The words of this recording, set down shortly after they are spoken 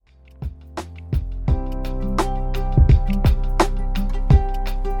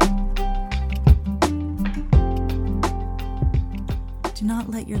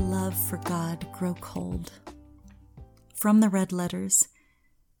your love for God grow cold. From the red letters,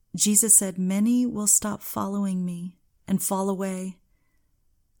 Jesus said, "Many will stop following me and fall away.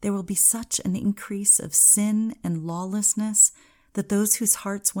 There will be such an increase of sin and lawlessness that those whose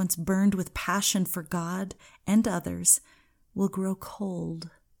hearts once burned with passion for God and others will grow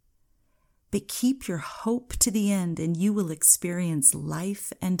cold. But keep your hope to the end, and you will experience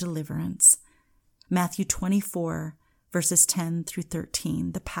life and deliverance." Matthew 24, verses 10 through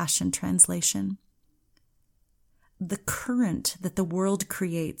 13, the Passion Translation. The current that the world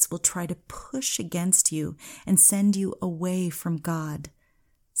creates will try to push against you and send you away from God.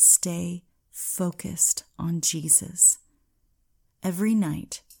 Stay focused on Jesus. Every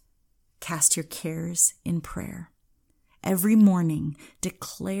night, cast your cares in prayer. Every morning,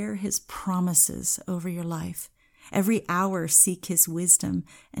 declare His promises over your life. Every hour, seek His wisdom,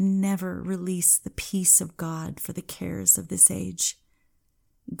 and never release the peace of God for the cares of this age.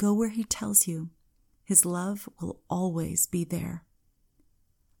 Go where He tells you. His love will always be there.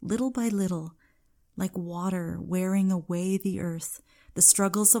 Little by little, like water wearing away the earth, the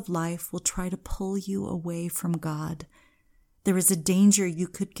struggles of life will try to pull you away from God. There is a danger you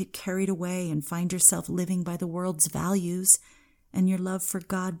could get carried away and find yourself living by the world's values, and your love for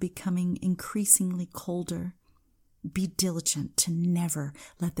God becoming increasingly colder. Be diligent to never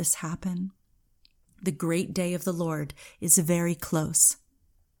let this happen. The great day of the Lord is very close.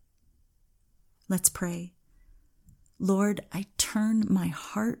 Let's pray. Lord, I turn my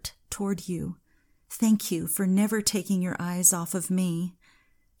heart toward you. Thank you for never taking your eyes off of me.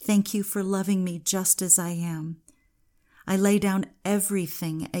 Thank you for loving me just as I am. I lay down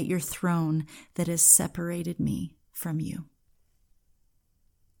everything at your throne that has separated me from you.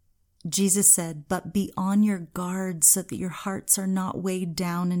 Jesus said, "But be on your guard so that your hearts are not weighed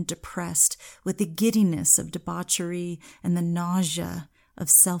down and depressed with the giddiness of debauchery and the nausea of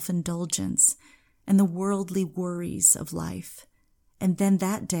self-indulgence and the worldly worries of life. And then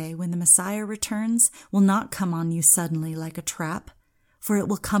that day when the Messiah returns will not come on you suddenly like a trap, for it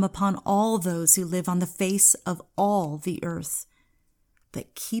will come upon all those who live on the face of all the earth.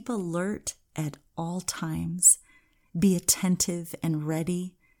 But keep alert at all times. Be attentive and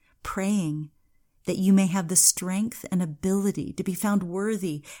ready, praying that you may have the strength and ability to be found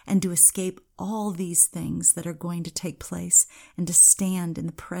worthy and to escape all these things that are going to take place and to stand in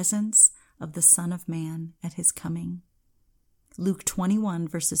the presence of the Son of Man at His coming." Luke 21,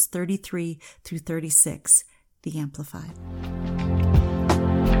 verses 33 through 36, the Amplified.